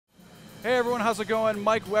Hey everyone, how's it going?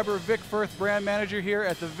 Mike Weber, Vic Firth brand manager here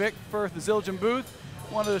at the Vic Firth Zildjian booth.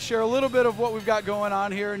 Wanted to share a little bit of what we've got going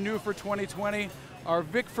on here, new for 2020, our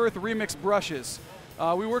Vic Firth remix brushes.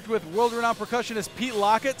 We worked with world-renowned percussionist Pete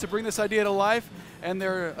Lockett to bring this idea to life, and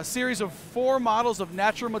they're a series of 4 models of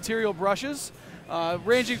natural material brushes,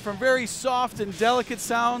 ranging from very soft and delicate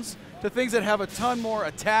sounds to things that have a ton more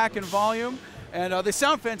attack and volume. And they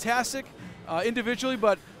sound fantastic individually,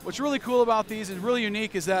 but what's really cool about these and really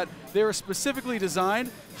unique is that they were specifically designed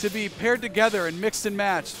to be paired together and mixed and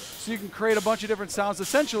matched. So you can create a bunch of different sounds,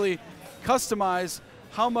 essentially customize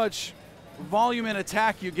how much volume and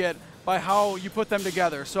attack you get by how you put them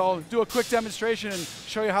together. So I'll do a quick demonstration and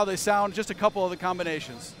show you how they sound, just a couple of the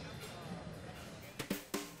combinations.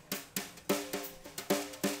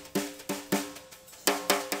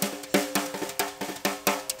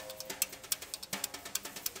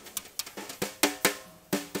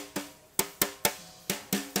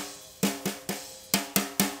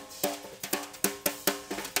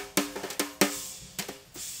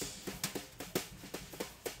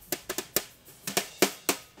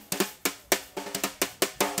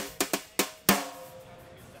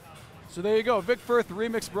 So there you go, Vic Firth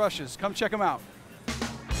remix brushes. Come check them out.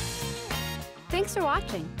 Thanks for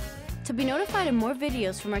watching. To be notified of more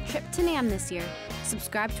videos from our trip to NAMM this year,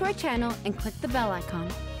 subscribe to our channel and click the bell icon.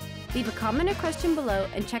 Leave a comment or question below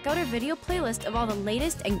and check out our video playlist of all the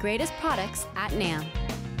latest and greatest products at NAMM.